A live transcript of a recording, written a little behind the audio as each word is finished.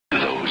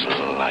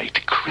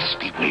light,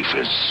 crispy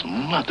wafers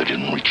smothered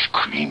in rich,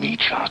 creamy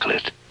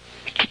chocolate.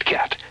 Kit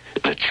Kat,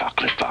 the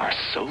chocolate bar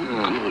so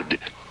good.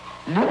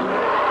 You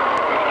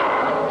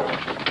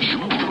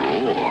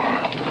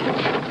roar.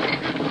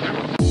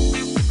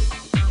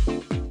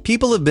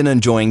 People have been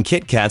enjoying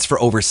Kit Kats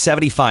for over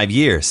 75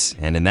 years,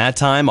 and in that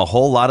time, a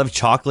whole lot of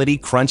chocolatey,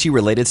 crunchy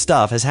related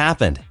stuff has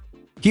happened.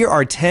 Here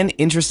are 10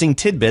 interesting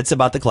tidbits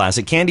about the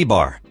classic candy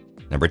bar.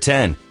 Number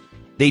 10.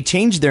 They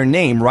changed their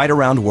name right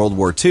around World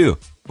War II.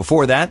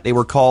 Before that, they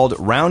were called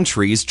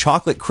Rowntree's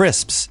Chocolate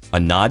Crisps, a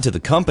nod to the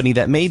company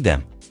that made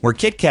them. Where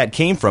Kit Kat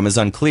came from is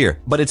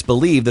unclear, but it's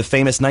believed the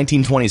famous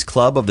 1920s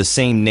club of the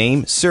same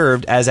name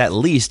served as at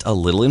least a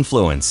little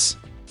influence.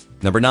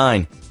 Number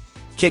 9.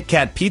 Kit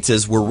Kat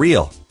pizzas were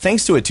real.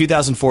 Thanks to a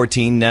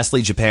 2014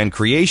 Nestle Japan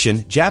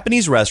creation,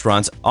 Japanese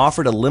restaurants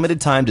offered a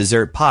limited-time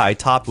dessert pie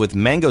topped with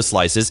mango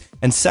slices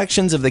and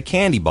sections of the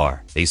candy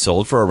bar. They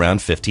sold for around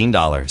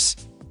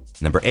 $15.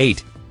 Number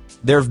 8.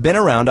 There have been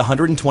around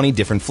 120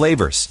 different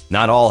flavors.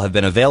 Not all have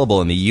been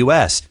available in the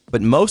US,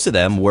 but most of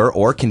them were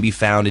or can be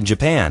found in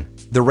Japan.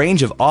 The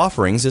range of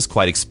offerings is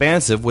quite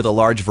expansive with a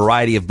large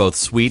variety of both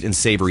sweet and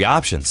savory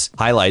options.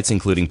 Highlights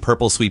including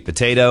purple sweet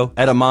potato,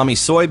 edamame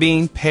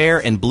soybean,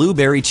 pear, and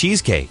blueberry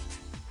cheesecake.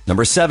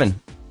 Number 7.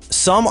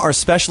 Some are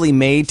specially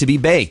made to be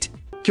baked.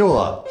 今日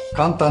は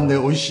簡単で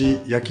美味しい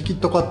焼きキッ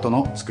トカット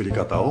の作り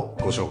方を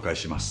ご紹介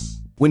します。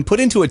 When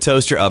put into a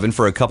toaster oven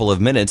for a couple of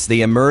minutes,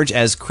 they emerge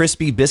as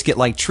crispy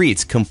biscuit-like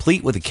treats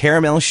complete with a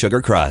caramel sugar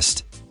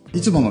crust.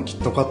 いつものキ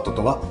ットカット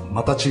とは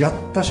また違っ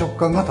た食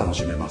感が楽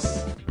しめま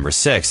す。 Number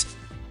 6.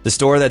 The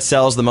store that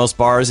sells the most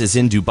bars is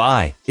in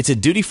Dubai. It's a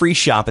duty-free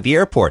shop at the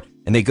airport,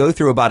 and they go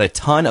through about a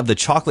ton of the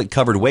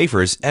chocolate-covered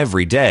wafers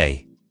every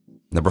day.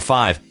 Number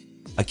 5.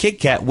 A Kit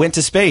Kat went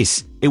to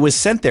space. It was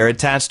sent there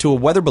attached to a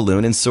weather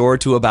balloon and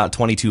soared to about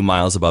 22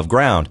 miles above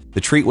ground.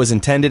 The treat was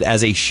intended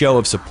as a show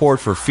of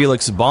support for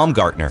Felix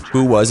Baumgartner,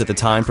 who was at the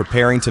time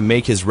preparing to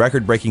make his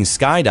record-breaking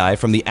skydive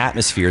from the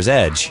atmosphere's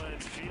edge.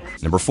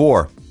 Number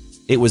 4.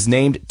 It was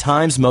named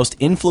Time's most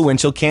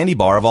influential candy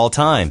bar of all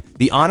time.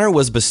 The honor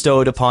was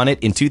bestowed upon it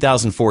in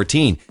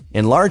 2014,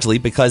 and largely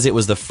because it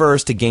was the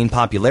first to gain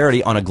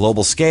popularity on a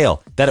global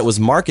scale. That it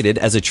was marketed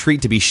as a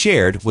treat to be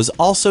shared was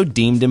also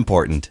deemed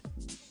important.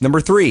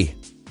 Number 3.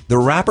 The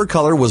wrapper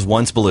color was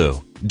once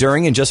blue.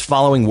 During and just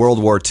following World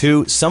War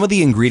II, some of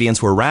the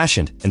ingredients were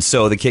rationed, and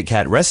so the Kit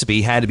Kat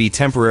recipe had to be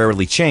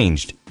temporarily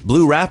changed.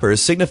 Blue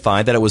wrappers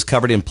signified that it was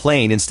covered in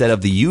plain instead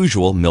of the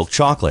usual milk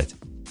chocolate.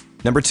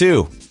 Number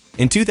 2.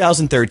 In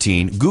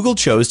 2013, Google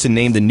chose to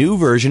name the new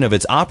version of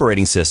its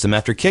operating system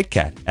after Kit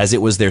Kat, as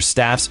it was their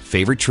staff's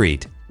favorite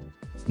treat.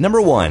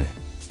 Number 1.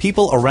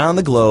 People around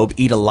the globe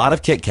eat a lot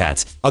of Kit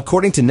Kats.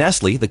 According to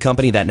Nestle, the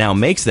company that now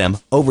makes them,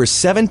 over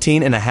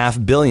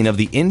 17.5 billion of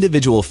the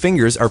individual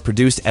fingers are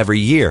produced every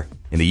year.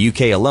 In the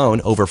UK alone,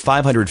 over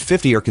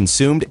 550 are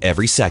consumed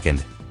every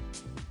second.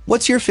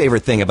 What's your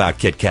favorite thing about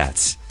Kit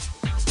Kats?